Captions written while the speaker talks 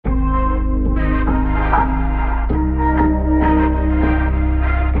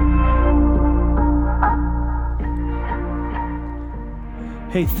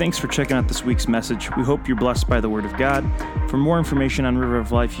Hey, thanks for checking out this week's message. We hope you're blessed by the Word of God. For more information on River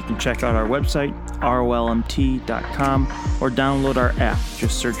of Life, you can check out our website, rolmt.com, or download our app.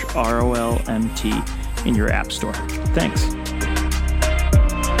 Just search ROLMT in your app store. Thanks.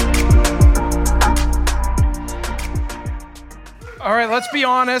 All right, let's be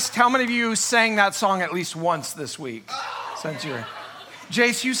honest. How many of you sang that song at least once this week? Since you're...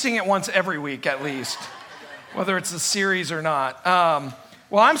 Jace, you sing it once every week at least, whether it's a series or not.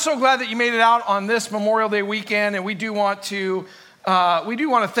 Well, I'm so glad that you made it out on this Memorial Day weekend, and we do want to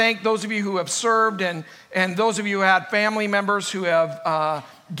thank those of you who have served and those of you who had family members who have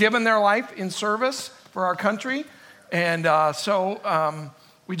given their life in service for our country, and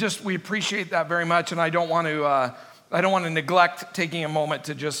we appreciate that very much. And I don't want to neglect taking a moment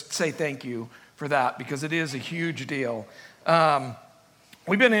to just say thank you for that, because it is a huge deal. We're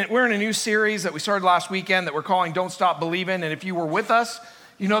in a new series that we started last weekend that we're calling Don't Stop Believing. And if you were with us,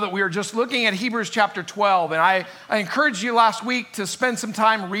 you know that we were just looking at Hebrews chapter 12. And I encouraged you last week to spend some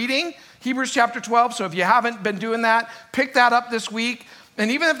time reading Hebrews chapter 12. So if you haven't been doing that, pick that up this week.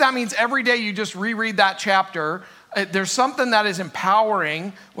 And even if that means every day you just reread that chapter, there's something that is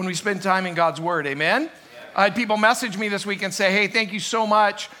empowering when we spend time in God's Word. Amen? I had people message me this week and say, hey, thank you so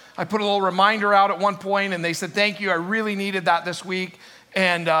much. I put a little reminder out at one point, and they said, thank you. I really needed that this week.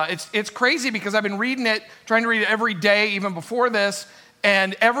 And it's crazy because I've been reading it, trying to read it every day, even before this.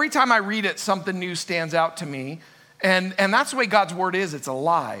 And every time I read it, something new stands out to me. And that's the way God's Word is. It's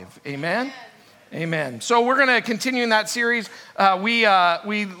alive. Amen? Amen. So we're going to continue in that series. We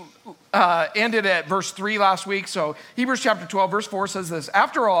ended at verse 3 last week. So Hebrews chapter 12, verse 4 says this: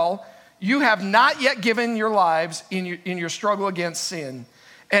 After all, you have not yet given your lives in your struggle against sin.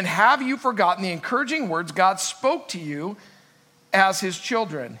 And have you forgotten the encouraging words God spoke to you as his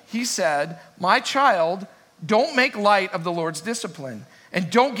children? He said, my child, don't make light of the Lord's discipline, and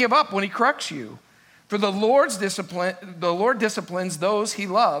don't give up when he corrects you. For the Lord disciplines those he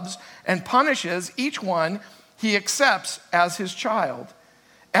loves and punishes each one he accepts as his child.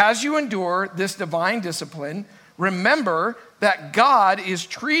 As you endure this divine discipline, remember that God is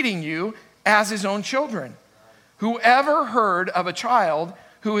treating you as his own children. Whoever heard of a child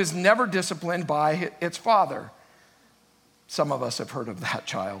who is never disciplined by its father? Some of us have heard of that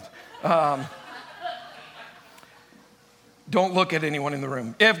child. Don't look at anyone in the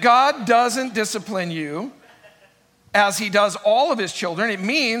room. If God doesn't discipline you as he does all of his children, it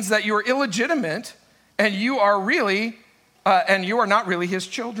means that you are illegitimate and you are not really his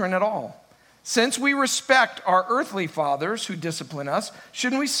children at all. Since we respect our earthly fathers who discipline us,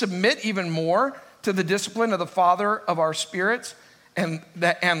 shouldn't we submit even more to the discipline of the Father of our spirits and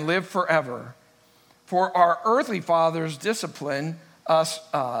live forever? For our earthly fathers discipline us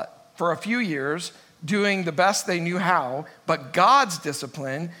for a few years, doing the best they knew how, but God's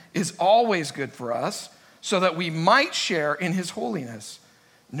discipline is always good for us, so that we might share in his holiness.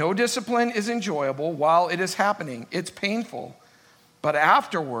 No discipline is enjoyable while it is happening. It's painful. But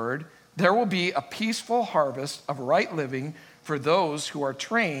afterward, there will be a peaceful harvest of right living for those who are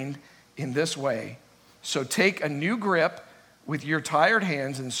trained in this way. So take a new grip with your tired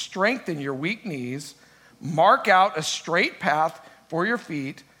hands and strengthen your weak knees. Mark out a straight path for your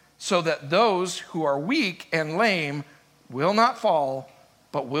feet, so that those who are weak and lame will not fall,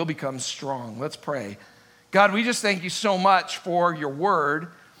 but will become strong. Let's pray. God, we just thank you so much for your word,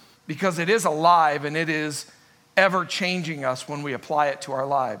 because it is alive and it is ever changing us when we apply it to our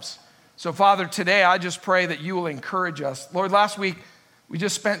lives. So Father, today I just pray that you will encourage us. Lord, last week we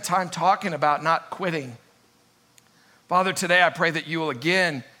just spent time talking about not quitting. Father, today I pray that you will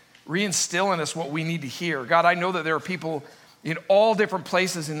again reinstill in us what we need to hear. God, I know that there are people in all different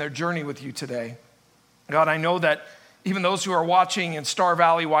places in their journey with you today. God, I know that even those who are watching in Star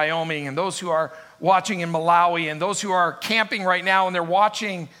Valley, Wyoming, and those who are watching in Malawi, and those who are camping right now and they're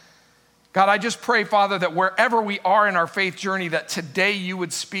watching, God, I just pray, Father, that wherever we are in our faith journey, that today you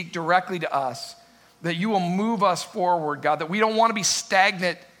would speak directly to us, that you will move us forward, God, that we don't want to be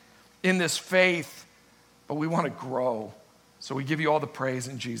stagnant in this faith, but we want to grow. So we give you all the praise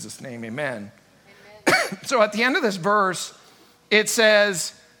in Jesus' name, amen. So at the end of this verse, it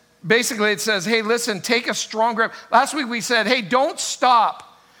says, hey, listen, take a strong grip. Last week we said, hey, don't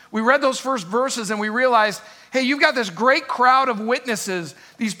stop. We read those first verses and we realized, hey, you've got this great crowd of witnesses.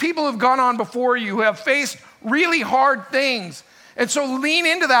 These people who've gone on before you who have faced really hard things. And so lean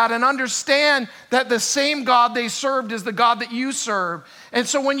into that and understand that the same God they served is the God that you serve. And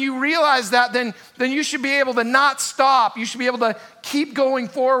so when you realize that, then you should be able to not stop. You should be able to keep going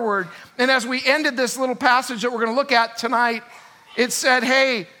forward. And as we ended this little passage that we're going to look at tonight, it said,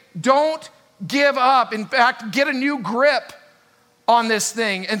 hey, don't give up. In fact, get a new grip on this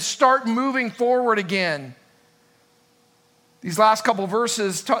thing and start moving forward again. These last couple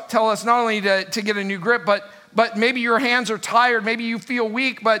verses tell us not only to get a new grip, but maybe your hands are tired, maybe you feel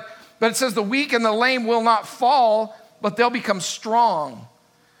weak, but it says the weak and the lame will not fall, but they'll become strong.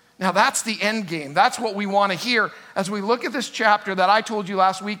 Now that's the end game. That's what we want to hear as we look at this chapter that I told you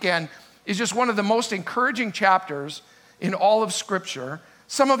last weekend is just one of the most encouraging chapters in all of Scripture.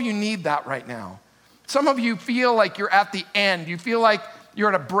 Some of you need that right now. Some of you feel like you're at the end. You feel like you're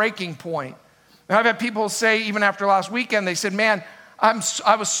at a breaking point. And I've had people say, even after last weekend, they said, man,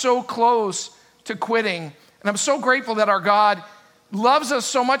 I was so close to quitting. And I'm so grateful that our God loves us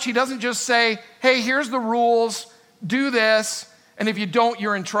so much. He doesn't just say, hey, here's the rules, do this, and if you don't,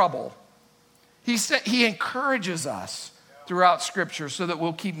 you're in trouble. He encourages us throughout Scripture so that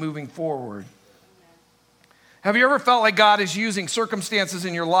we'll keep moving forward. Have you ever felt like God is using circumstances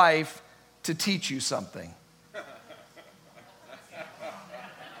in your life to teach you something?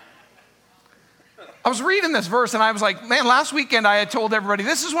 I was reading this verse and I was like, man, last weekend I had told everybody,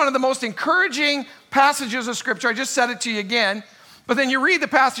 this is one of the most encouraging passages of Scripture. I just said it to you again. But then you read the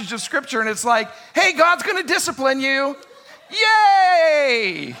passage of Scripture and it's like, hey, God's going to discipline you.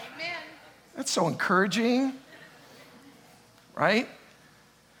 Yay! Amen. That's so encouraging, right?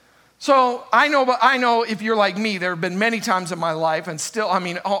 So I know if you're like me, there have been many times in my life and still,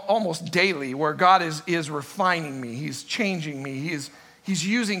 almost daily where God is refining me. He's changing me. He's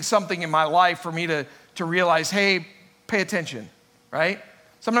using something in my life for me to realize, hey, pay attention, right?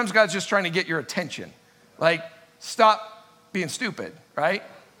 Sometimes God's just trying to get your attention. Like, stop being stupid, right?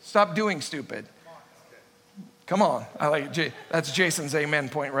 Stop doing stupid. Come on. That's Jason's amen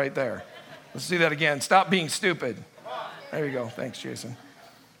point right there. Let's do that again. Stop being stupid. There you go. Thanks, Jason.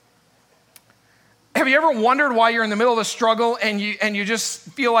 Have you ever wondered why you're in the middle of a struggle and you just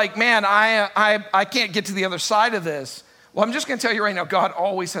feel like, man, I can't get to the other side of this? Well, I'm just going to tell you right now, God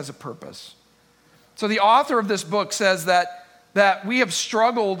always has a purpose. So the author of this book says that we have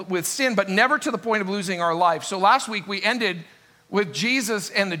struggled with sin, but never to the point of losing our life. So last week we ended with Jesus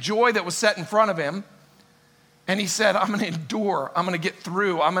and the joy that was set in front of him. And he said, I'm going to endure. I'm going to get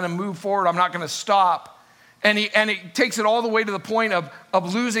through. I'm going to move forward. I'm not going to stop. And he takes it all the way to the point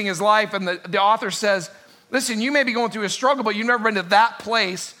of losing his life. And the author says, listen, you may be going through a struggle, but you've never been to that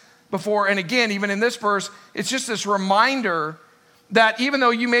place before. And again, even in this verse, it's just this reminder that even though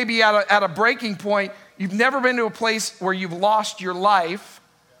you may be at a breaking point, you've never been to a place where you've lost your life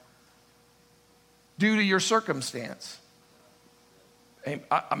due to your circumstance.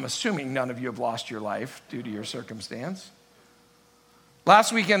 I'm assuming none of you have lost your life due to your circumstance.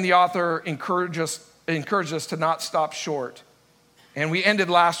 Last weekend, the author encouraged us to not stop short. And we ended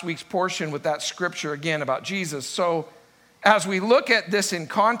last week's portion with that scripture again about Jesus. So as we look at this in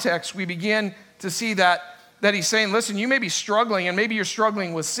context, we begin to see that he's saying, listen, you may be struggling, and maybe you're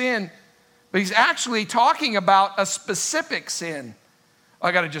struggling with sin, but he's actually talking about a specific sin.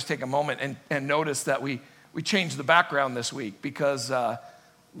 I got to just take a moment and notice that we changed the background this week because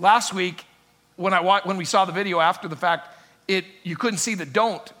last week when we saw the video after the fact, you couldn't see the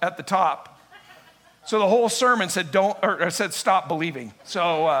don't at the top. So the whole sermon said don't, or said stop believing.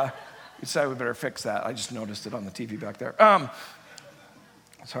 So we decided we better fix that. I just noticed it on the TV back there.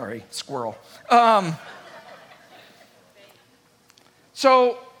 Sorry, squirrel.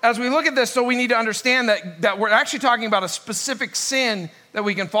 So as we look at this, so we need to understand that we're actually talking about a specific sin that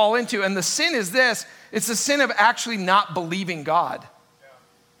we can fall into. And the sin is this. It's the sin of actually not believing God.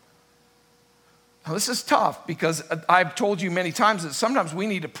 Now, this is tough because I've told you many times that sometimes we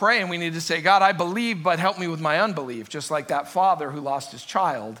need to pray and we need to say, God, I believe, but help me with my unbelief. Just like that father who lost his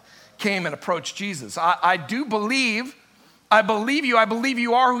child came and approached Jesus. I do believe. I believe you. I believe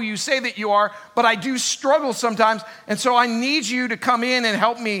you are who you say that you are, but I do struggle sometimes. And so I need you to come in and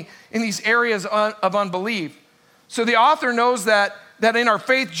help me in these areas of unbelief. So the author knows that in our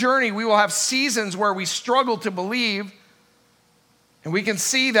faith journey, we will have seasons where we struggle to believe. And we can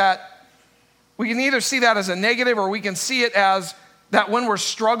either see that as a negative or we can see it as that when we're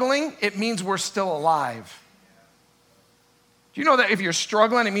struggling, it means we're still alive. Do you know that if you're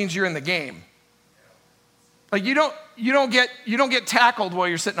struggling, it means you're in the game? Like you don't get tackled while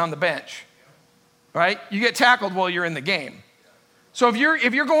you're sitting on the bench, right? You get tackled while you're in the game. So if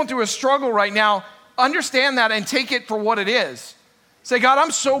you're going through a struggle right now, understand that and take it for what it is. Say, God,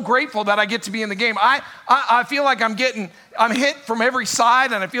 I'm so grateful that I get to be in the game. I feel like I'm getting I'm hit from every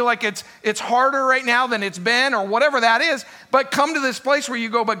side and I feel like it's harder right now than it's been or whatever that is. But come to this place where you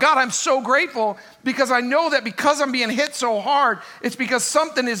go, but God, I'm so grateful because I know that because I'm being hit so hard, it's because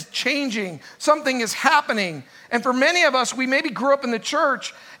something is changing, something is happening. And for many of us, we maybe grew up in the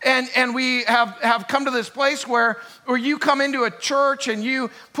church and we have come to this place where you come into a church and you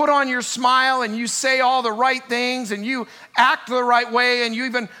put on your smile and you say all the right things and you act the right way and you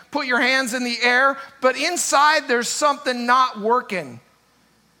even put your hands in the air, but inside there's something not working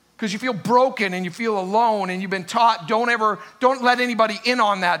because you feel broken and you feel alone and you've been taught don't let anybody in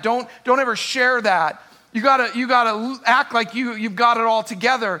on that. Don't ever share that. You gotta act like you've got it all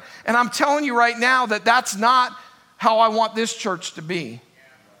together. And I'm telling you right now that that's not how I want this church to be.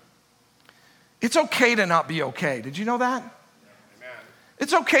 It's okay to not be okay. Did you know that? Amen.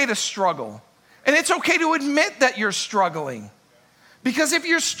 It's okay to struggle. And it's okay to admit that you're struggling. Because if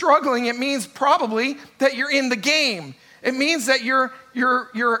you're struggling, it means probably that you're in the game. It means that you're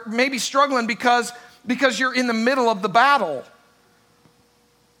maybe struggling because you're in the middle of the battle.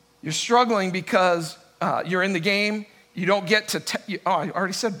 You're struggling because you're in the game. You don't get to, I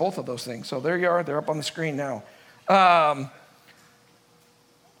already said both of those things. So there you are. They're up on the screen now.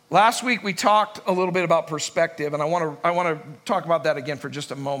 Last week we talked a little bit about perspective, and I want to talk about that again for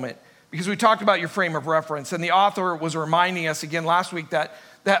just a moment because we talked about your frame of reference, and the author was reminding us again last week that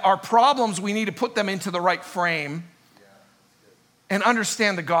our problems, we need to put them into the right frame and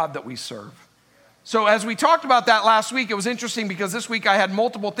understand the God that we serve. So as we talked about that last week, it was interesting because this week I had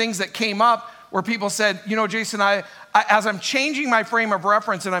multiple things that came up where people said, Jason, I as I'm changing my frame of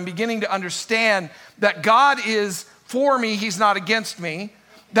reference and I'm beginning to understand that God is for me, he's not against me,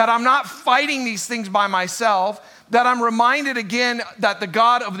 that I'm not fighting these things by myself, that I'm reminded again that the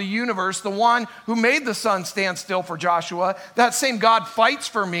God of the universe, the one who made the sun stand still for Joshua, that same God fights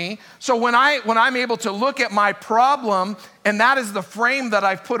for me. So when I'm able to look at my problem, and that is the frame that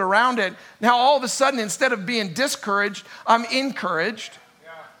I've put around it, now all of a sudden, instead of being discouraged, I'm encouraged.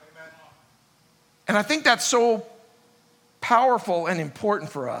 Yeah, amen. And I think that's so powerful and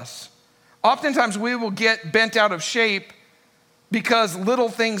important for us. Oftentimes we will get bent out of shape because little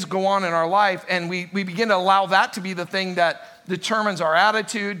things go on in our life and we begin to allow that to be the thing that determines our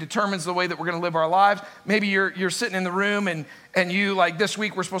attitude, determines the way that we're going to live our lives. Maybe you're sitting in the room and you, like this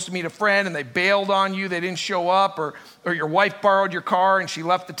week, we're supposed to meet a friend and they bailed on you, they didn't show up, or your wife borrowed your car and she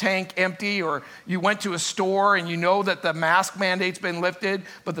left the tank empty, or you went to a store and you know that the mask mandate's been lifted,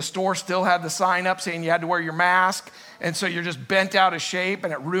 but the store still had the sign up saying you had to wear your mask, and so you're just bent out of shape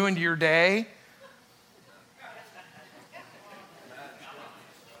and it ruined your day.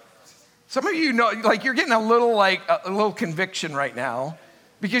 Some of you know, like you're getting a little conviction right now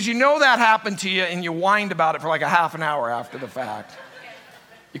because you know that happened to you and you whined about it for like a half an hour after the fact.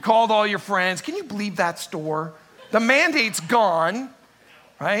 You called all your friends. Can you believe that store? The mandate's gone,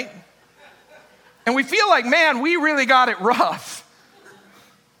 right? And we feel like, man, we really got it rough.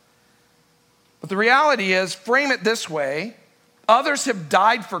 But the reality is, frame it this way. Others have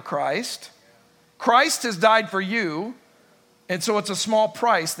died for Christ. Christ has died for you. And so it's a small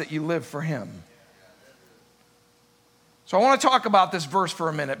price that you live for him. So I want to talk about this verse for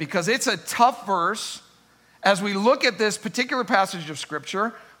a minute because it's a tough verse. As we look at this particular passage of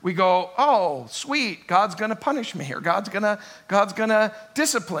scripture, we go, oh, sweet, God's going to punish me, or God's going to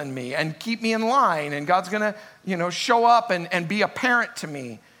discipline me and keep me in line, and God's going to, show up and be a parent to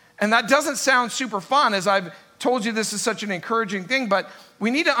me. And that doesn't sound super fun, as I've told you this is such an encouraging thing, but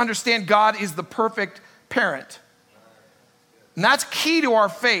we need to understand God is the perfect parent. And that's key to our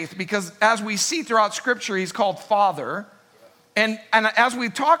faith because as we see throughout Scripture, he's called Father. And as we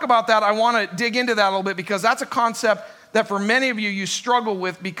talk about that, I want to dig into that a little bit because that's a concept that for many of you struggle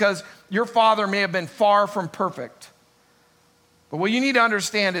with because your father may have been far from perfect. But what you need to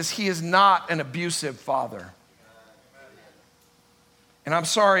understand is he is not an abusive father. And I'm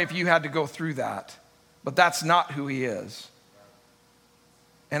sorry if you had to go through that, but that's not who he is.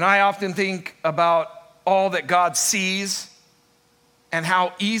 And I often think about all that God sees and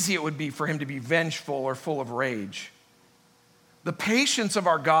how easy it would be for him to be vengeful or full of rage. The patience of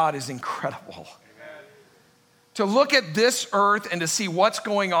our God is incredible. Amen. To look at this earth and to see what's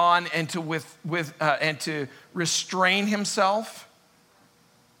going on and to restrain himself.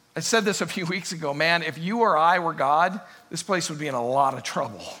 I said this a few weeks ago, man, if you or I were God, this place would be in a lot of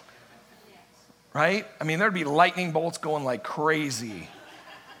trouble. Right? I mean, there'd be lightning bolts going like crazy.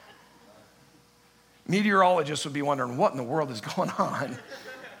 Meteorologists would be wondering what in the world is going on.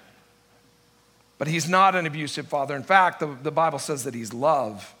 But he's not an abusive father. In fact, the Bible says that he's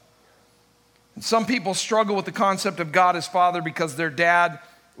love. And some people struggle with the concept of God as father because their dad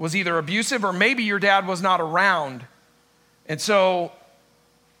was either abusive or maybe your dad was not around. And so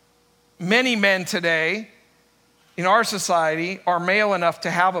many men today in our society are male enough to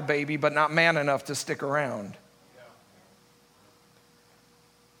have a baby, but not man enough to stick around.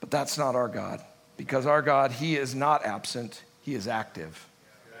 But that's not our God, because our God, he is not absent, he is active.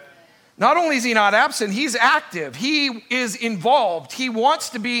 Not only is he not absent, he's active. He is involved. He wants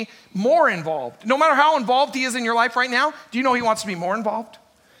to be more involved. No matter how involved he is in your life right now, do you know he wants to be more involved?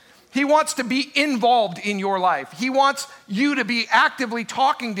 He wants to be involved in your life. He wants you to be actively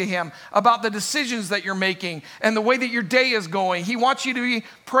talking to him about the decisions that you're making and the way that your day is going. He wants you to be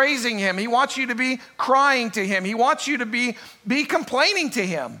praising him. He wants you to be crying to him. He wants you to be complaining to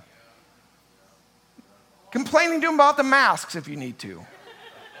him. Complaining to him about the masks if you need to.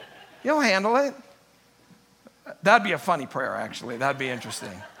 He'll handle it. That'd be a funny prayer, actually. That'd be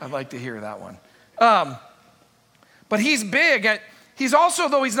interesting. I'd like to hear that one. But he's big. He's also,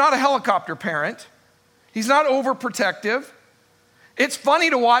 though he's not a helicopter parent, he's not overprotective. It's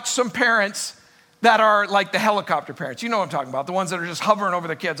funny to watch some parents that are like the helicopter parents. You know what I'm talking about, the ones that are just hovering over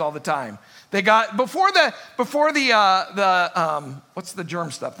their kids all the time. They got, before the what's the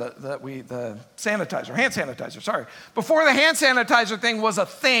germ stuff, the sanitizer, hand sanitizer, sorry. Before the hand sanitizer thing was a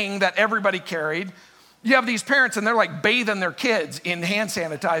thing that everybody carried, you have these parents and they're like bathing their kids in hand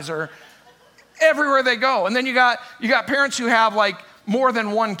sanitizer everywhere they go. And then you got parents who have like more than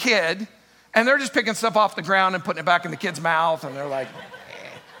one kid, and they're just picking stuff off the ground and putting it back in the kid's mouth, and they're like,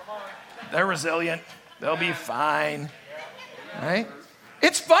 they're resilient. They'll be fine, right?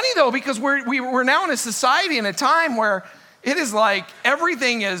 It's funny, though, because we're now in a society in a time where it is like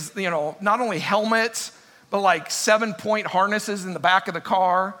everything is, not only helmets, but like 7-point harnesses in the back of the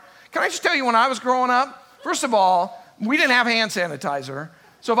car. Can I just tell you, when I was growing up, first of all, we didn't have hand sanitizer.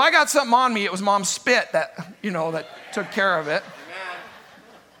 So if I got something on me, it was mom's spit that took care of it.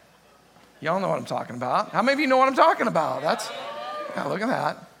 Y'all know what I'm talking about. How many of you know what I'm talking about? Look at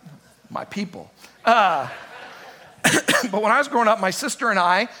that. My people. But when I was growing up, my sister and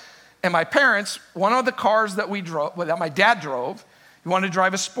I and my parents, one of the cars that that my dad drove, he wanted to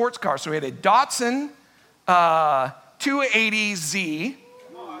drive a sports car. So we had a Datsun 280Z.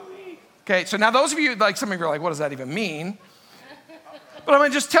 Okay, so now those of you, like some of you are like, what does that even mean? But I'm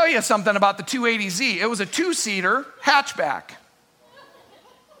going to just tell you something about the 280Z. It was a 2-seater hatchback.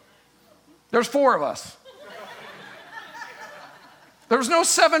 There's 4 of us. There was no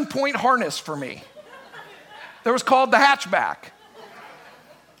 7-point harness for me. There was called the hatchback.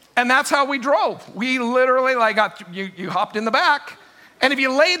 And that's how we drove. We literally you hopped in the back. And if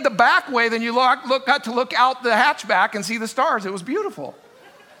you laid the back way, then you got to look out the hatchback and see the stars. It was beautiful.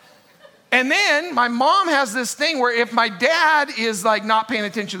 And then my mom has this thing where if my dad is like not paying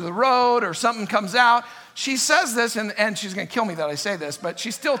attention to the road or something comes out, she says this, and she's going to kill me that I say this, but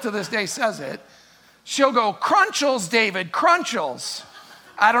she still to this day says it. She'll go, "Crunchles, David, crunchles."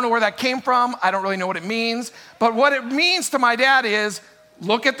 I don't know where that came from. I don't really know what it means. But what it means to my dad is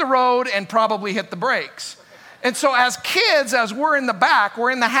look at the road and probably hit the brakes. And so as kids, as we're in the back,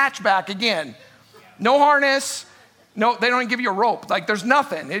 we're in the hatchback again. No harness. No, they don't even give you a rope. Like there's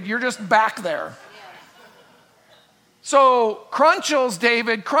nothing. You're just back there. So crunchles,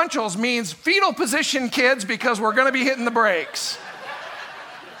 David, crunchles means fetal position, kids, because we're going to be hitting the brakes.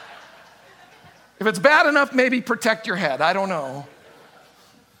 If it's bad enough, maybe protect your head. I don't know.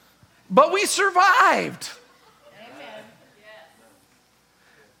 But we survived. Amen.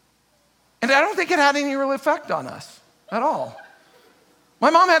 And I don't think it had any real effect on us at all. My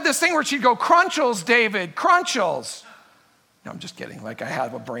mom had this thing where she'd go, "Crunchles, David, crunchles." No, I'm just kidding. Like I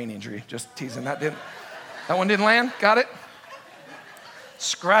have a brain injury. Just teasing. That one didn't land? Got it?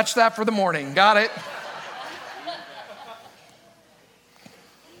 Scratch that for the morning. Got it?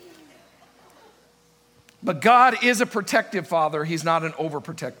 But God is a protective father. He's not an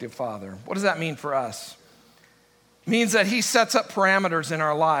overprotective father. What does that mean for us? It means that he sets up parameters in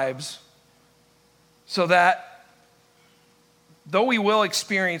our lives so that though we will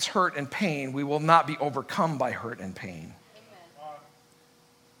experience hurt and pain, we will not be overcome by hurt and pain.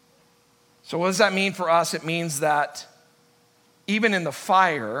 So what does that mean for us? It means that even in the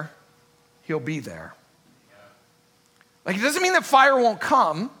fire, he'll be there. Like it doesn't mean that fire won't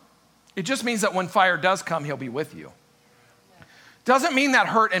come. It just means that when fire does come, he'll be with you. Doesn't mean that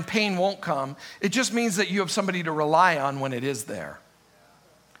hurt and pain won't come. It just means that you have somebody to rely on when it is there.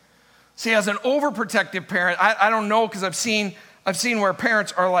 See, as an overprotective parent, I don't know, because I've seen where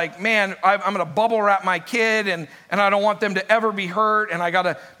parents are like, man, I'm going to bubble wrap my kid and I don't want them to ever be hurt, and I got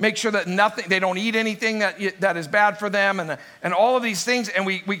to make sure that they don't eat anything that is bad for them, and all of these things, and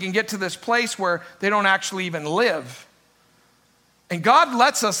we can get to this place where they don't actually even live. And God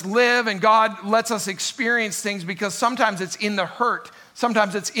lets us live and God lets us experience things because sometimes it's in the hurt.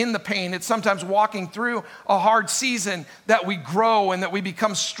 Sometimes it's in the pain. It's sometimes walking through a hard season that we grow and that we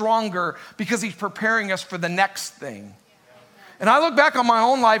become stronger because he's preparing us for the next thing. And I look back on my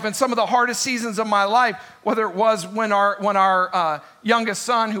own life and some of the hardest seasons of my life, whether it was when our youngest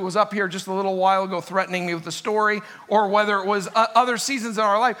son, who was up here just a little while ago threatening me with the story, or whether it was other seasons in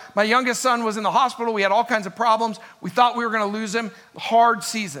our life. My youngest son was in the hospital. We had all kinds of problems. We thought we were going to lose him. Hard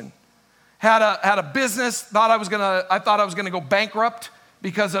season. Had a business. I thought I was going to go bankrupt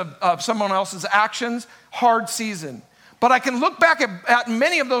because of someone else's actions. Hard season. But I can look back at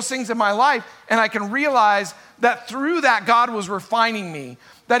many of those things in my life and I can realize that through that God was refining me,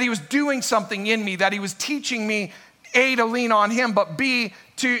 that he was doing something in me, that he was teaching me, A, to lean on him, but B,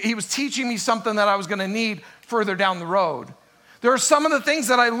 he was teaching me something that I was gonna need further down the road. There are some of the things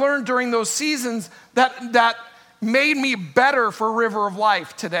that I learned during those seasons that made me better for River of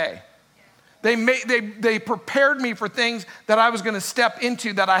Life today. They prepared me for things that I was gonna step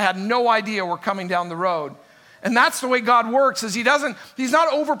into that I had no idea were coming down the road. And that's the way God works, is he's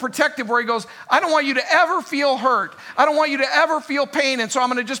not overprotective where he goes, I don't want you to ever feel hurt. I don't want you to ever feel pain. And so I'm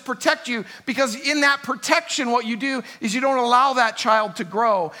going to just protect you, because in that protection, what you do is you don't allow that child to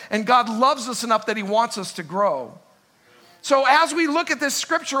grow. And God loves us enough that he wants us to grow. So as we look at this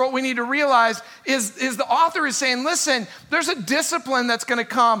scripture, what we need to realize is the author is saying, listen, there's a discipline that's going to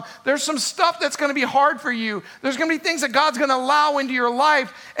come. There's some stuff that's going to be hard for you. There's going to be things that God's going to allow into your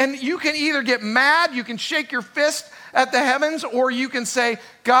life. And you can either get mad, you can shake your fist at the heavens, or you can say,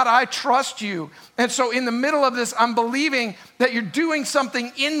 God, I trust you. And so in the middle of this, I'm believing that you're doing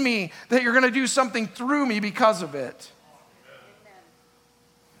something in me, that you're going to do something through me because of it.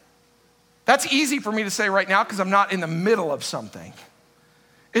 That's easy for me to say right now because I'm not in the middle of something.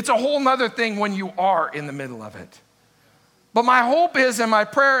 It's a whole nother thing when you are in the middle of it. But my hope is, and my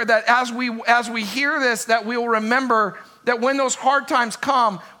prayer, that as we hear this, that we'll remember that when those hard times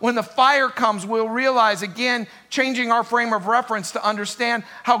come, when the fire comes, we'll realize, again, changing our frame of reference to understand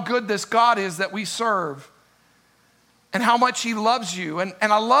how good this God is that we serve and how much he loves you. And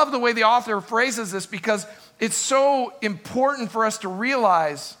I love the way the author phrases this, because it's so important for us to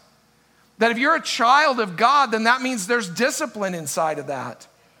realize that if you're a child of God, then that means there's discipline inside of that.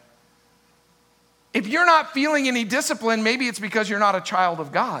 If you're not feeling any discipline, maybe it's because you're not a child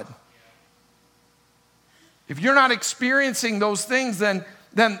of God. If you're not experiencing those things, then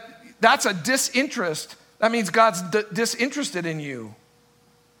that's a disinterest. That means God's disinterested in you.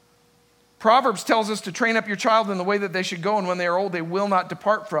 Proverbs tells us to train up your child in the way that they should go, and when they are old, they will not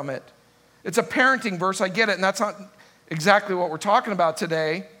depart from it. It's a parenting verse, I get it, and that's not exactly what we're talking about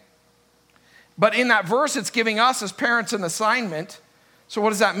today. But in that verse, it's giving us as parents an assignment. So what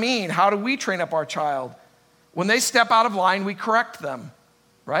does that mean? How do we train up our child? When they step out of line, we correct them,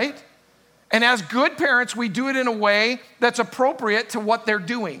 right? And as good parents, we do it in a way that's appropriate to what they're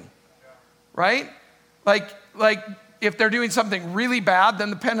doing, right? Like if they're doing something really bad, then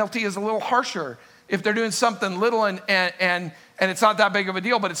the penalty is a little harsher. If they're doing something little and it's not that big of a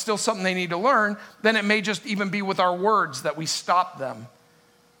deal, but it's still something they need to learn, then it may just even be with our words that we stop them.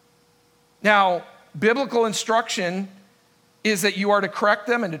 Now, biblical instruction is that you are to correct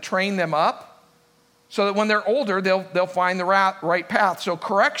them and to train them up so that when they're older, they'll find the right path. So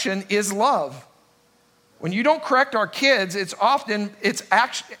correction is love. When you don't correct our kids, it's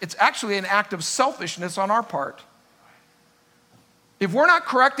actually an act of selfishness on our part. If we're not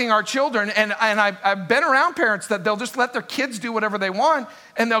correcting our children, and I've been around parents that they'll just let their kids do whatever they want,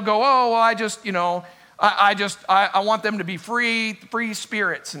 and they'll go, oh, well, I want them to be free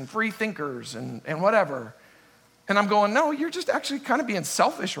spirits and free thinkers and whatever. And I'm going, no, you're just actually kind of being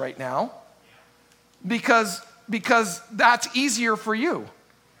selfish right now because that's easier for you.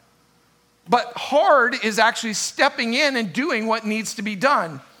 But hard is actually stepping in and doing what needs to be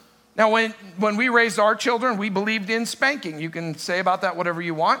done. Now, when we raised our children, we believed in spanking. You can say about that whatever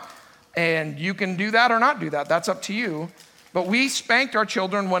you want, and you can do that or not do that. That's up to you. But we spanked our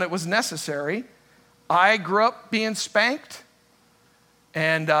children when it was necessary. I grew up being spanked,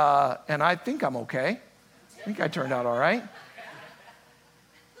 and I think I'm okay. I think I turned out all right.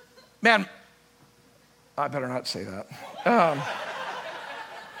 Man, I better not say that.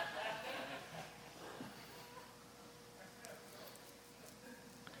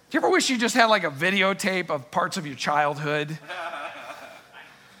 Do you ever wish you just had like a videotape of parts of your childhood?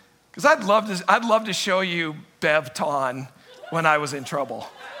 Because I'd love to show you Bev Ton when I was in trouble.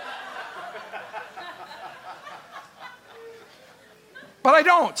 But I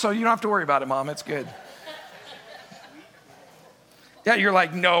don't, so you don't have to worry about it, Mom. It's good. Yeah, you're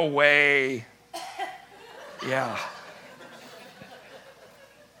like, no way. Yeah.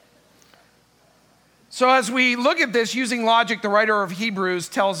 So as we look at this using logic, the writer of Hebrews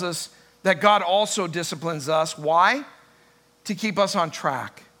tells us that God also disciplines us. Why? To keep us on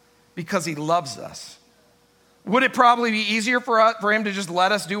track, because he loves us. Would it probably be easier for him to just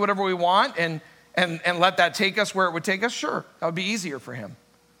let us do whatever we want and let that take us where it would take us? Sure, that would be easier for him.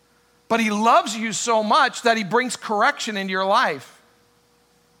 But he loves you so much that he brings correction into your life.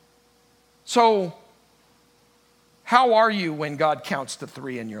 So, how are you when God counts to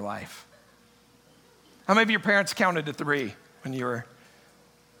 3 in your life? How many of your parents counted to 3 when you were,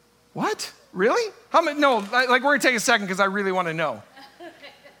 what? Really? How many? No, like we're gonna take a second because I really want to know.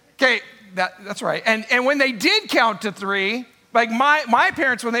 Okay, that's right. And when they did count to 3, like my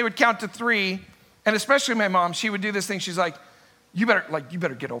parents, when they would count to 3, and especially my mom, she would do this thing. She's like, you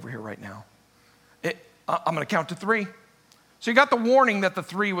better get over here right now. I'm gonna count to 3. So you got the warning that the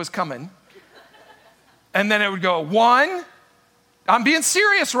 3 was coming. And then it would go 1. I'm being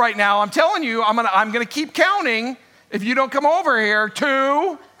serious right now. I'm telling you, I'm gonna keep counting if you don't come over here.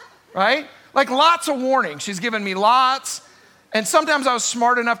 2, right? Like lots of warnings. She's given me lots. And sometimes I was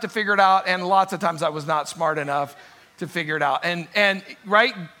smart enough to figure it out, and lots of times I was not smart enough to figure it out. And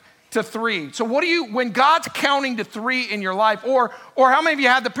right to 3. So what do you, when God's counting to 3 in your life, or how many of you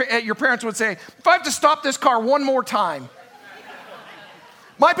had your parents would say, if I have to stop this car one more time.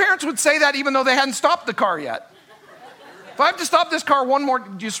 My parents would say that even though they hadn't stopped the car yet. If I have to stop this car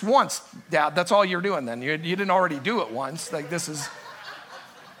just once, Dad, that's all you're doing then. You didn't already do it once. Like this is,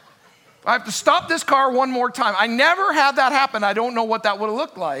 if I have to stop this car one more time. I never had that happen. I don't know what that would have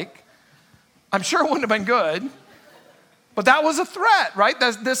looked like. I'm sure it wouldn't have been good. But that was a threat, right?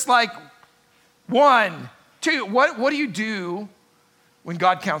 This like 1, 2. What do you do when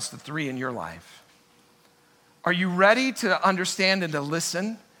God counts to 3 in your life? Are you ready to understand and to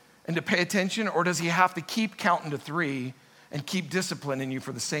listen and to pay attention? Or does he have to keep counting to 3 and keep disciplining you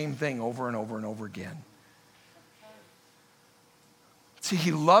for the same thing over and over and over again? See,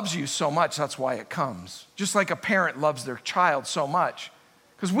 he loves you so much, that's why it comes. Just like a parent loves their child so much.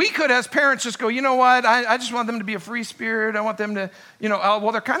 Because we could, as parents, just go, you know what, I just want them to be a free spirit. I want them to,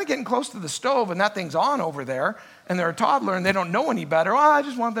 well, they're kind of getting close to the stove and that thing's on over there. And they're a toddler and they don't know any better. Oh, I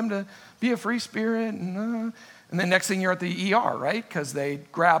just want them to be a free spirit. And then next thing you're at the ER, right? Because they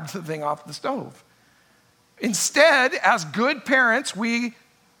grabbed the thing off the stove. Instead, as good parents, we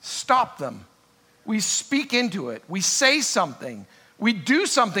stop them. We speak into it. We say something. We do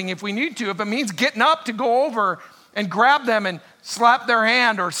something if we need to. If it means getting up to go over and grab them and slap their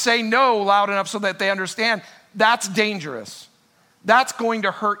hand or say no loud enough so that they understand, that's dangerous. That's going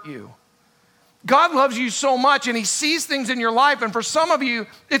to hurt you. God loves you so much and he sees things in your life. And for some of you,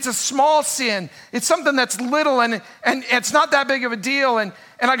 it's a small sin. It's something that's little and it's not that big of a deal. And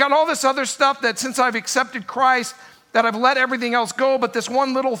I got all this other stuff that since I've accepted Christ, that I've let everything else go. But this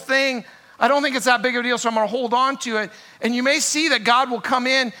one little thing, I don't think it's that big of a deal, so I'm going to hold on to it. And you may see that God will come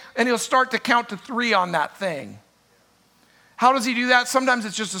in and he'll start to count to 3 on that thing. How does he do that? Sometimes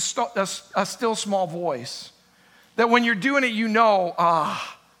it's just a still small voice. That when you're doing it,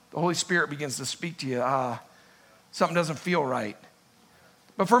 the Holy Spirit begins to speak to you. Something doesn't feel right.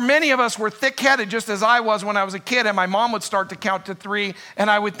 But for many of us, we're thick-headed, just as I was when I was a kid, and my mom would start to count to 3, and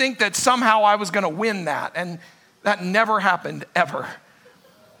I would think that somehow I was going to win that, and that never happened, ever.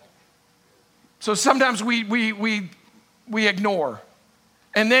 So sometimes we ignore,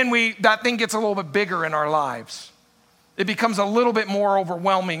 and then that thing gets a little bit bigger in our lives. It becomes a little bit more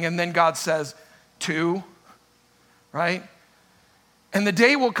overwhelming, and then God says, 2, right? And the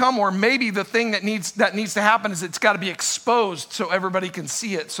day will come where maybe the thing that needs to happen is it's got to be exposed so everybody can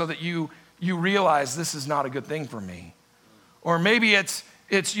see it, so that you realize this is not a good thing for me. Or maybe it's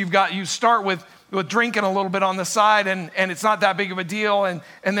you start with drinking a little bit on the side and it's not that big of a deal, and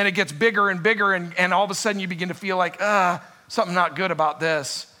then it gets bigger and bigger, and all of a sudden you begin to feel like something not good about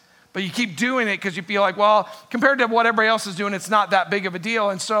this. But you keep doing it because you feel like, well, compared to what everybody else is doing, it's not that big of a deal.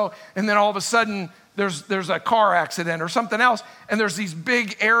 And then all of a sudden there's a car accident or something else, and there's these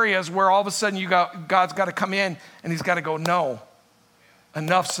big areas where all of a sudden God's got to come in and he's got to go, no,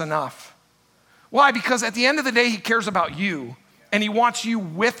 enough's enough. Why? Because at the end of the day, he cares about you and he wants you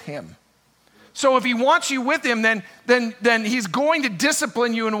with him. So if he wants you with him, then he's going to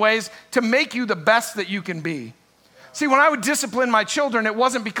discipline you in ways to make you the best that you can be. See, when I would discipline my children, it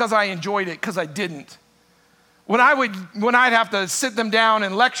wasn't because I enjoyed it, because I didn't. When I'd have to sit them down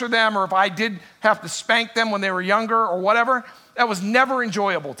and lecture them, or if I did have to spank them when they were younger or whatever, that was never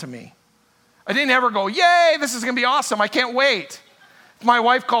enjoyable to me. I didn't ever go, yay, this is gonna be awesome, I can't wait. If my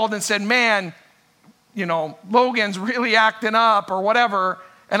wife called and said, man, Logan's really acting up or whatever,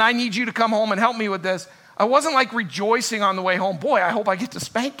 and I need you to come home and help me with this, I wasn't like rejoicing on the way home, boy, I hope I get to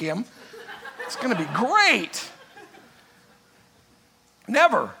spank him. It's going to be great.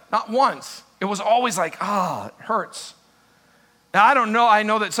 Never, not once. It was always like, it hurts. Now, I don't know. I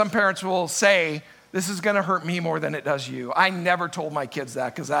know that some parents will say, this is going to hurt me more than it does you. I never told my kids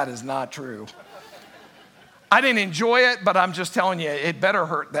that because that is not true. I didn't enjoy it, but I'm just telling you, it better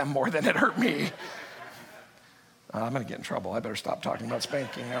hurt them more than it hurt me. I'm going to get in trouble. I better stop talking about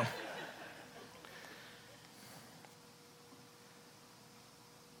spanking now.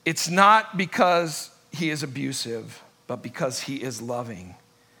 It's not because he is abusive, but because he is loving.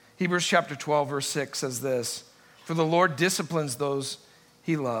 Hebrews chapter 12, verse 6 says this, "For the Lord disciplines those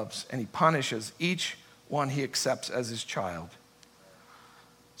he loves, and he punishes each one he accepts as his child."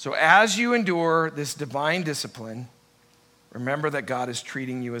 So as you endure this divine discipline, remember that God is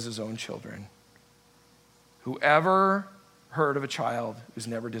treating you as his own children. Whoever heard of a child who's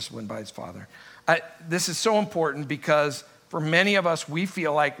never disciplined by his father? This is so important because for many of us, we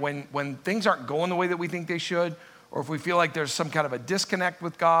feel like when things aren't going the way that we think they should, or if we feel like there's some kind of a disconnect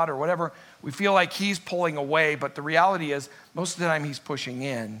with God or whatever, we feel like he's pulling away. But the reality is, most of the time he's pushing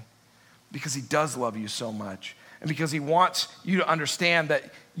in because he does love you so much. And because he wants you to understand that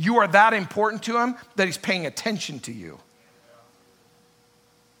you are that important to him that he's paying attention to you.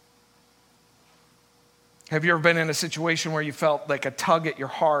 Have you ever been in a situation where you felt like a tug at your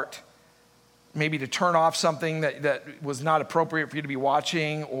heart, maybe to turn off something that was not appropriate for you to be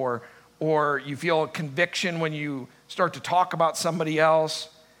watching, or you feel a conviction when you start to talk about somebody else?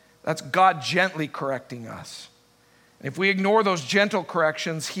 That's God gently correcting us. And if we ignore those gentle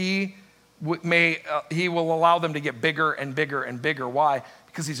corrections, he will allow them to get bigger and bigger and bigger. Why?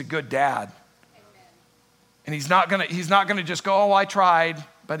 Because he's a good dad. Amen. And he's not gonna just go, I tried,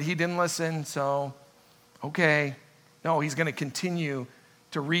 but he didn't listen, so okay. No, he's gonna continue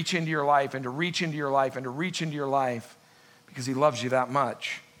to reach into your life and to reach into your life and to reach into your life because he loves you that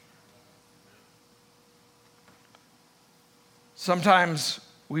much. Sometimes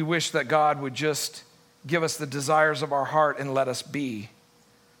we wish that God would just give us the desires of our heart and let us be.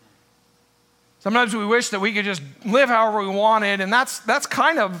 Sometimes we wish that we could just live however we wanted, and that's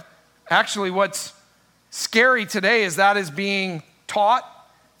kind of actually what's scary today is that is being taught,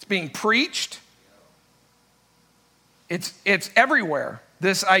 it's being preached. It's everywhere.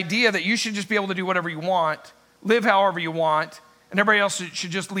 This idea that you should just be able to do whatever you want, live however you want, and everybody else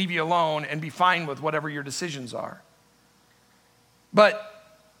should just leave you alone and be fine with whatever your decisions are.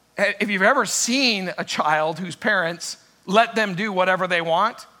 But if you've ever seen a child whose parents let them do whatever they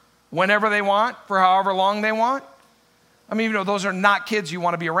want, whenever they want, for however long they want, I mean, those are not kids you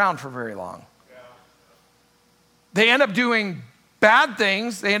want to be around for very long. Yeah. They end up doing bad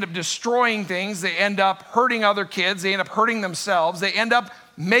things. They end up destroying things. They end up hurting other kids. They end up hurting themselves. They end up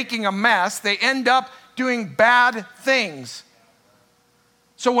making a mess. They end up doing bad things.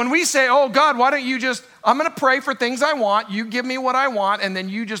 So when we say, God, why don't you just, I'm going to pray for things I want, you give me what I want, and then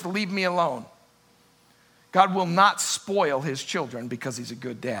you just leave me alone. God will not spoil his children because he's a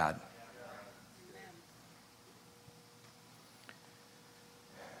good dad.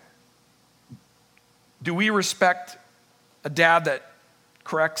 Do we respect a dad that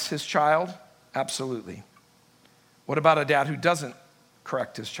corrects his child? Absolutely. What about a dad who doesn't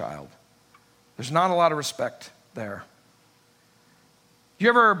correct his child? There's not a lot of respect there. You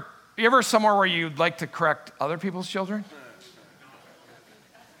ever somewhere where you'd like to correct other people's children?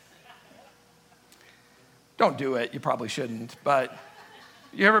 Don't do it. You probably shouldn't. But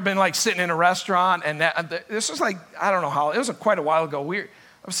you ever been like sitting in a restaurant and this was like, I don't know how, it was quite a while ago. I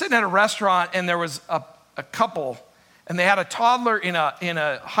was sitting at a restaurant and there was a couple and they had a toddler in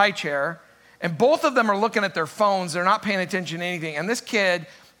a high chair and both of them are looking at their phones. They're not paying attention to anything. And this kid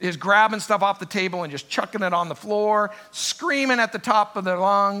is grabbing stuff off the table and just chucking it on the floor, screaming at the top of their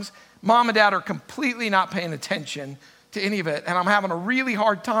lungs. Mom and dad are completely not paying attention to any of it. And I'm having a really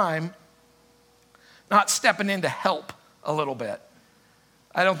hard time not stepping in to help a little bit.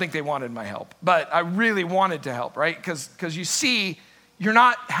 I don't think they wanted my help, but I really wanted to help, right? Because you see, you're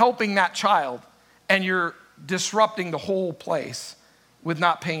not helping that child and you're disrupting the whole place with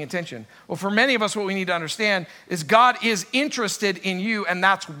not paying attention. Well, for many of us, what we need to understand is God is interested in you, and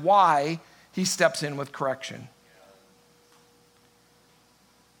that's why he steps in with correction.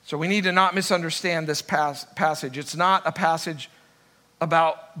 So we need to not misunderstand this passage. It's not a passage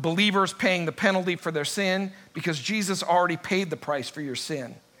about believers paying the penalty for their sin because Jesus already paid the price for your sin.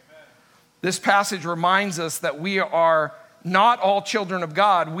 Amen. This passage reminds us that we are not all children of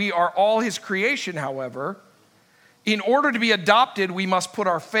God. We are all his creation, however. In order to be adopted, we must put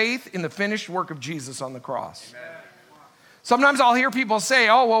our faith in the finished work of Jesus on the cross. Amen. Sometimes I'll hear people say,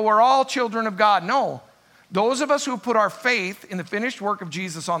 we're all children of God. No, Those of us who put our faith in the finished work of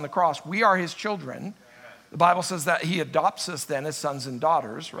Jesus on the cross, we are his children. The Bible says that he adopts us then as sons and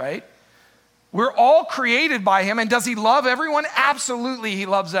daughters, right? We're all created by him. And does he love everyone? Absolutely, he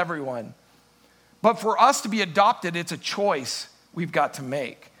loves everyone. But for us to be adopted, it's a choice we've got to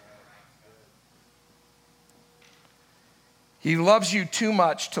make. He loves you too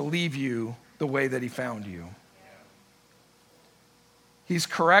much to leave you the way that he found you. He's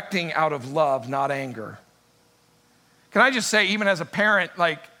correcting out of love, not anger. Can I just say, even as a parent,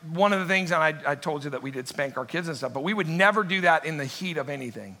 like one of the things, and I told you that we did spank our kids and stuff, but we would never do that in the heat of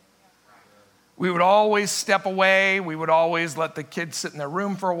anything. We would always step away. We would always let the kids sit in their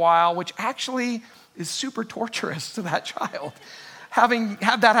room for a while, which actually is super torturous to that child. Having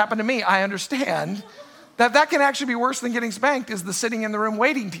had that happen to me, I understand that can actually be worse than getting spanked, is the sitting in the room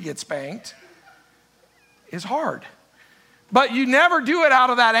waiting to get spanked is hard. But you never do it out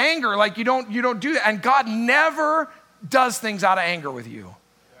of that anger. Like you don't do that. And God never does things out of anger with you.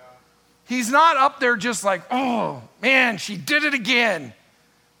 Yeah. He's not up there just like, oh man, she did it again.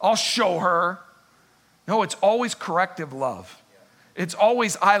 I'll show her. No, it's always corrective love. Yeah. It's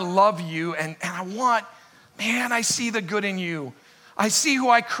always, I love you and I want, man, I see the good in you. I see who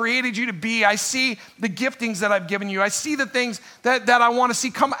I created you to be. I see the giftings that I've given you. I see the things that I want to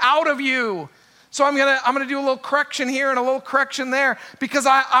see come out of you. So I'm gonna do a little correction here and a little correction there because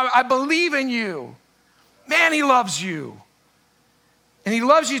I believe in you. Man, he loves you. And he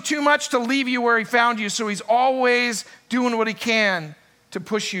loves you too much to leave you where he found you, so he's always doing what he can to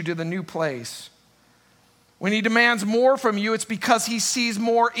push you to the new place. When he demands more from you, it's because he sees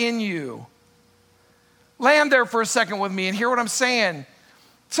more in you. Land there for a second with me and hear what I'm saying.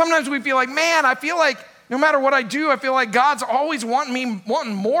 Sometimes we feel like, man, I feel like no matter what I do, I feel like God's always wanting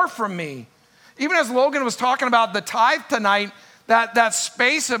more from me. Even as Logan was talking about the tithe tonight, that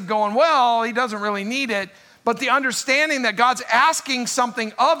space of going, well, he doesn't really need it, but the understanding that God's asking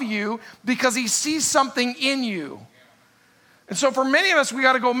something of you because he sees something in you. And so for many of us, we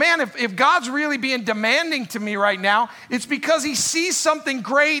got to go, man, if God's really being demanding to me right now, it's because he sees something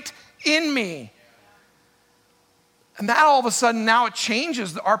great in me. And that all of a sudden, now it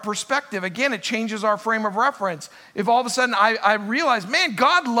changes our perspective. Again, it changes our frame of reference. If all of a sudden I realize, man,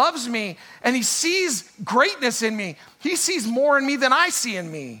 God loves me and he sees greatness in me. He sees more in me than I see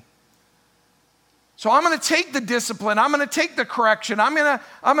in me. So I'm going to take the discipline. I'm going to take the correction. I'm going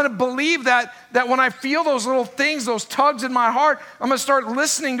to believe that when I feel those little things, those tugs in my heart, I'm going to start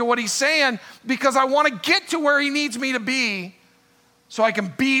listening to what he's saying because I want to get to where he needs me to be so I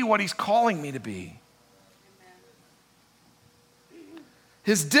can be what he's calling me to be.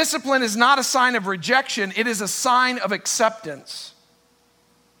 His discipline is not a sign of rejection. It is a sign of acceptance.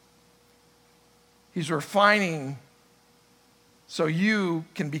 He's refining so you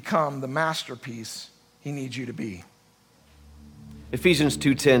can become the masterpiece he needs you to be. Ephesians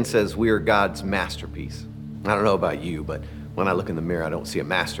 2:10 says we are God's masterpiece. I don't know about you, but when I look in the mirror, I don't see a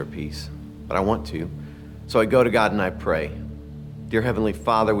masterpiece, but I want to. So I go to God and I pray, Dear Heavenly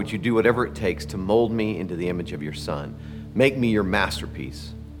Father, would you do whatever it takes to mold me into the image of your Son? Make me your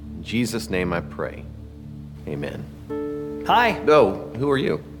masterpiece. In Jesus' name I pray. Amen. Hi. Oh, who are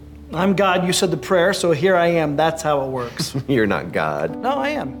you? I'm God. You said the prayer, so here I am. That's how it works. You're not God. No, I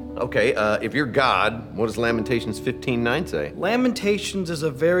am. Okay, if you're God, what does Lamentations 15:9 say? Lamentations is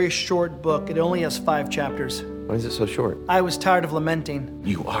a very short book. It only has 5 chapters. Why is it so short? I was tired of lamenting.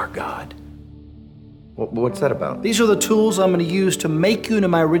 You are God. What's that about? These are the tools I'm going to use to make you into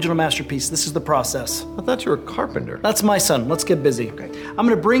my original masterpiece. This is the process. I thought you were a carpenter. That's my son. Let's get busy. Okay. I'm going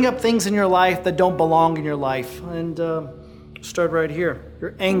to bring up things in your life that don't belong in your life. And start right here.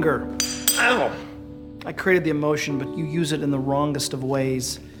 Your anger. Ow! I created the emotion, but you use it in the wrongest of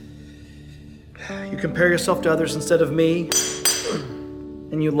ways. You compare yourself to others instead of me,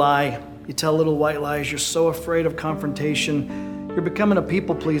 and you lie. You tell little white lies. You're so afraid of confrontation. You're becoming a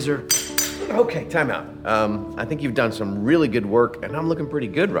people pleaser. Okay, time out. I think you've done some really good work, and I'm looking pretty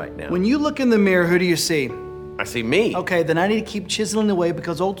good right now. When you look in the mirror, who do you see? I see me. Okay, then I need to keep chiseling away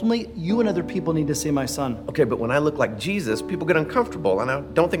because ultimately you and other people need to see my son. Okay, but when I look like Jesus, people get uncomfortable, and I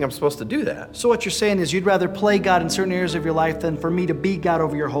don't think I'm supposed to do that. So what you're saying is you'd rather play God in certain areas of your life than for me to be God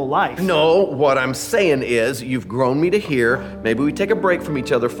over your whole life. No, what I'm saying is you've grown me to here. Maybe we take a break from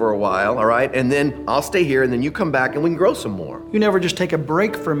each other for a while, all right? And then I'll stay here, and then you come back, and we can grow some more. You never just take a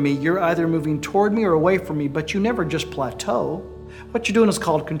break from me. You're either moving toward me or away from me, but you never just plateau. What you're doing is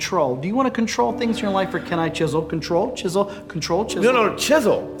called control. Do you want to control things in your life, or can I chisel? Control, chisel, control, chisel. No,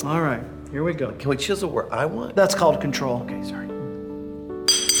 chisel. All right, here we go. Can we chisel where I want? That's called control. Okay, sorry.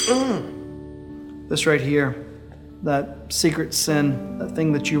 This right here, that secret sin, that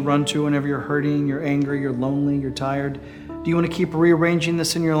thing that you run to whenever you're hurting, you're angry, you're lonely, you're tired. Do you want to keep rearranging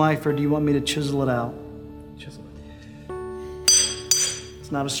this in your life, or do you want me to chisel it out? Chisel it.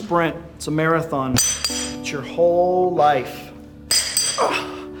 It's not a sprint, it's a marathon. It's your whole life.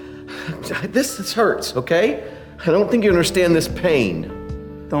 This hurts, okay? I don't think you understand this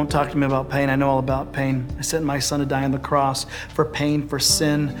pain. Don't talk to me about pain. I know all about pain. I sent my son to die on the cross for pain, for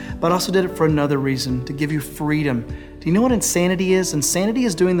sin, but I also did it for another reason, to give you freedom. Do you know what insanity is? Insanity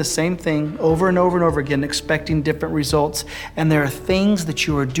is doing the same thing over and over and over again, expecting different results. And there are things that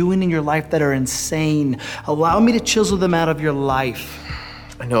you are doing in your life that are insane. Allow me to chisel them out of your life.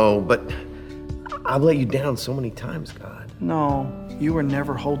 I know, but I've let you down so many times, God. No, you were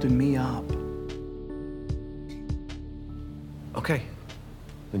never holding me up. Okay,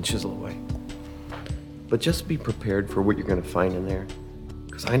 then chisel away. But just be prepared for what you're going to find in there,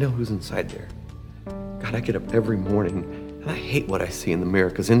 because I know who's inside there. God, I get up every morning and I hate what I see in the mirror,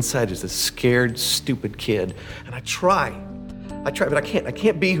 because inside is this scared, stupid kid. And I try, but I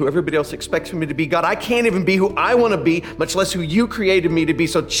can't be who everybody else expects me to be. God, I can't even be who I want to be, much less who you created me to be.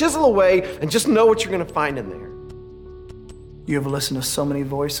 So chisel away and just know what you're going to find in there. You have listened to so many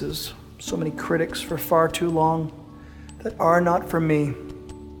voices, so many critics for far too long that are not for me.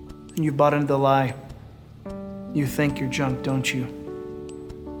 And you've bought into the lie. You think you're junk, don't you?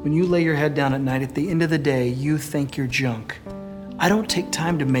 When you lay your head down at night, at the end of the day, you think you're junk. I don't take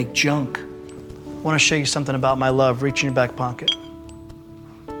time to make junk. I want to show you something about my love. Reach in your back pocket.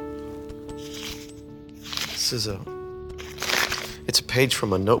 It's a page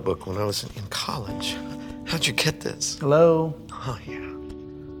from a notebook when I was in college. How'd you get this? Hello? Oh, yeah.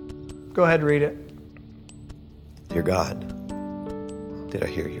 Go ahead, read it. Dear God, did I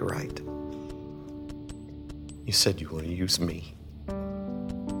hear you right? You said you want to use me, but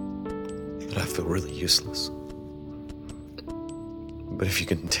I feel really useless. But if you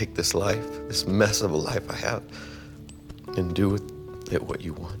can take this life, this mess of a life I have, and do with it what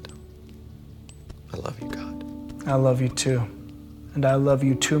you want, I love you, God. I love you too. And I love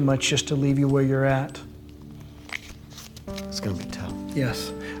you too much just to leave you where you're at. It's gonna be tough.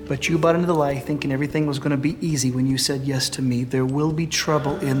 Yes, but you bought into the lie thinking everything was going to be easy when you said yes to me. There will be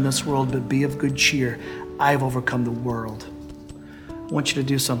trouble in this world, but be of good cheer. I've overcome the world. I want you to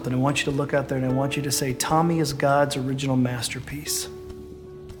do something. I want you to look out there and I want you to say, Tommy is God's original masterpiece.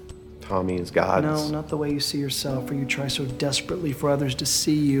 Tommy is God's? No, not the way you see yourself, or you try so desperately for others to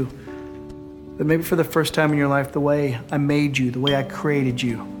see you. But maybe for the first time in your life, the way I made you, the way I created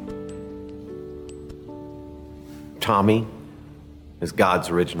you. Tommy is God's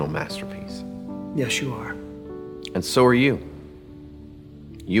original masterpiece. Yes, you are. And so are you.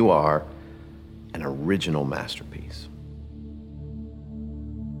 You are an original masterpiece.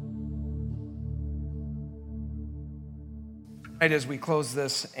 Right, as we close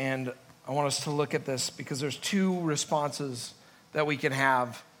this, and I want us to look at this because there's two responses that we can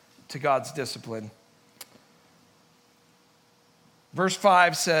have to God's discipline. Verse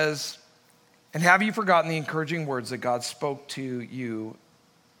 5 says, and have you forgotten the encouraging words that God spoke to you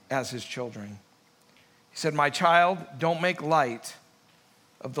as his children? He said, my child, don't make light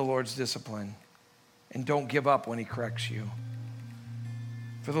of the Lord's discipline, and don't give up when he corrects you.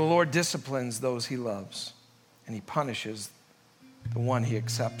 For the Lord disciplines those he loves, and he punishes the one he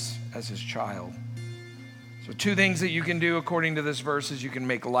accepts as his child. So two things that you can do according to this verse is you can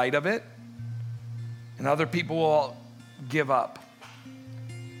make light of it, and other people will give up.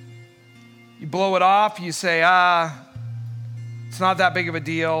 You blow it off, you say, it's not that big of a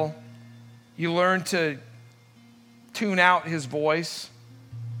deal. You learn to tune out his voice.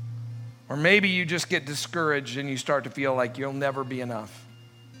 Or maybe you just get discouraged and you start to feel like you'll never be enough.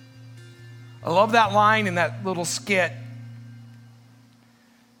 I love that line in that little skit.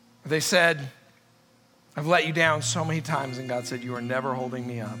 They said, I've let you down so many times, and God said, you are never holding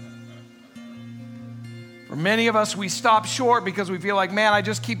me up. For many of us, we stop short because we feel like, man, I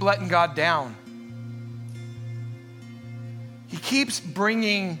just keep letting God down. He keeps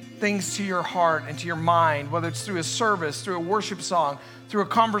bringing things to your heart and to your mind, whether it's through a service, through a worship song, through a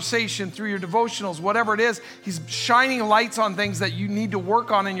conversation, through your devotionals, whatever it is. He's shining lights on things that you need to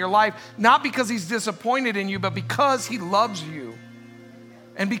work on in your life, not because he's disappointed in you, but because he loves you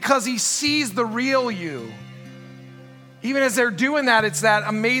and because he sees the real you. Even as they're doing that, it's that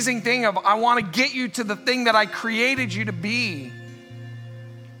amazing thing of, I want to get you to the thing that I created you to be.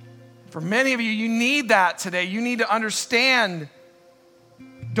 For many of you, you need that today. You need to understand.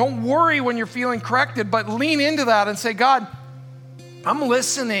 Don't worry when you're feeling corrected, but lean into that and say, God, I'm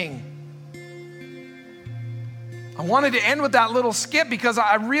listening. I wanted to end with that little skip because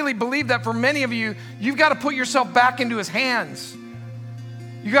I really believe that for many of you, you've got to put yourself back into his hands.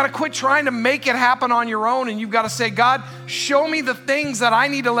 You got to quit trying to make it happen on your own, and you've got to say, God, show me the things that I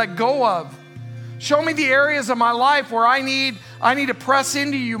need to let go of. Show me the areas of my life where I need to press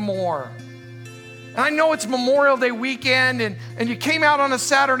into you more. And I know it's Memorial Day weekend, and you came out on a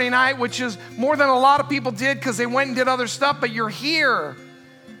Saturday night, which is more than a lot of people did because they went and did other stuff, but you're here.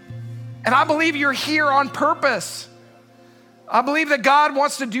 And I believe you're here on purpose. I believe that God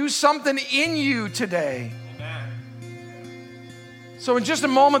wants to do something in you today. So in just a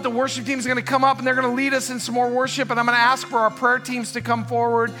moment, the worship team is going to come up and they're going to lead us in some more worship. And I'm going to ask for our prayer teams to come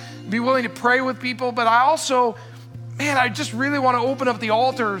forward, be willing to pray with people. But I also, I just really want to open up the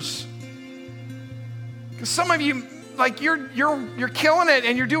altars. Because some of you, like you're killing it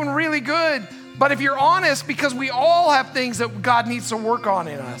and you're doing really good. But if you're honest, because we all have things that God needs to work on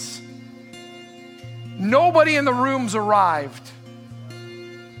in us. Nobody in the room's arrived.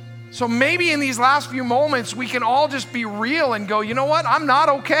 So maybe in these last few moments, we can all just be real and go, you know what? I'm not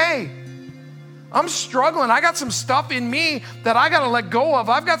okay. I'm struggling. I got some stuff in me that I got to let go of.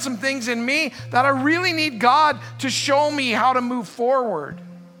 I've got some things in me that I really need God to show me how to move forward.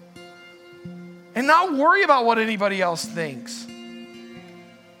 And not worry about what anybody else thinks.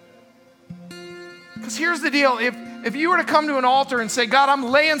 Because here's the deal. If you were to come to an altar and say, God,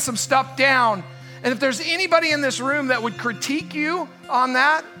 I'm laying some stuff down, and if there's anybody in this room that would critique you on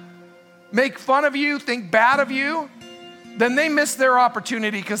that, make fun of you, think bad of you, then they missed their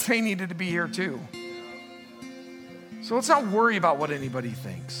opportunity because they needed to be here too. So let's not worry about what anybody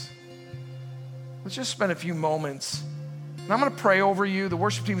thinks. Let's just spend a few moments. And I'm going to pray over you. The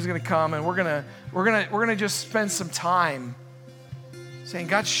worship team is going to come, and we're going to just spend some time saying,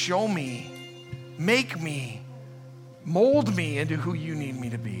 God, show me, make me, mold me into who you need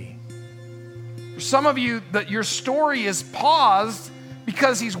me to be. For some of you, that your story is paused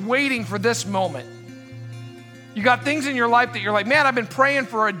because he's waiting for this moment. You got things in your life that you're like, man, I've been praying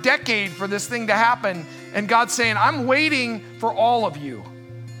for a decade for this thing to happen. And God's saying, I'm waiting for all of you.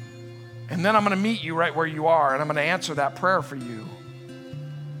 And then I'm going to meet you right where you are, and I'm going to answer that prayer for you.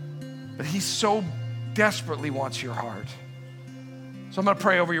 But he so desperately wants your heart. So I'm going to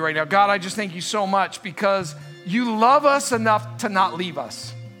pray over you right now. God, I just thank you so much because you love us enough to not leave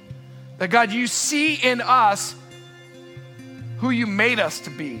us. That God, you see in us who you made us to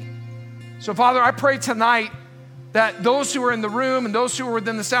be. So Father, I pray tonight that those who are in the room and those who are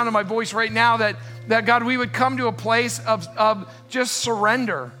within the sound of my voice right now, that God, we would come to a place of just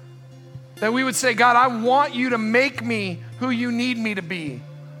surrender. That we would say, God, I want you to make me who you need me to be.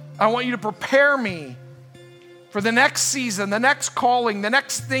 I want you to prepare me for the next season, the next calling, the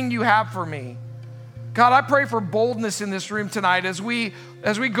next thing you have for me. God, I pray for boldness in this room tonight as we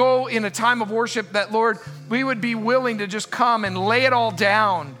go in a time of worship, that, Lord, we would be willing to just come and lay it all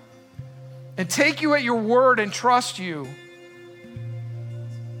down and take you at your word and trust you.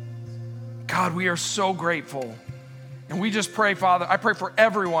 God, we are so grateful. And we just pray, Father, I pray for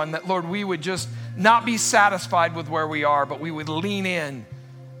everyone that, Lord, we would just not be satisfied with where we are, but we would lean in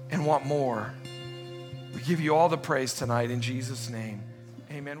and want more. We give you all the praise tonight in Jesus' name.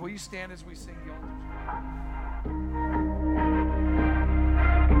 Amen. Will you stand as we sing the altar?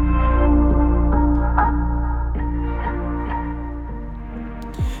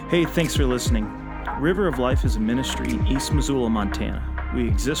 Hey, thanks for listening. River of Life is a ministry in East Missoula, Montana. We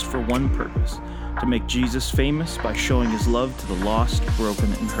exist for one purpose, to make Jesus famous by showing his love to the lost,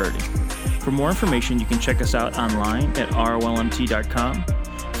 broken, and hurting. For more information, you can check us out online at rolmt.com.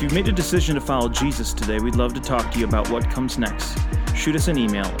 If you've made a decision to follow Jesus today, we'd love to talk to you about what comes next. Shoot us an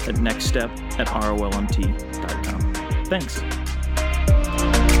email at nextstep@rolmt.com. Thanks.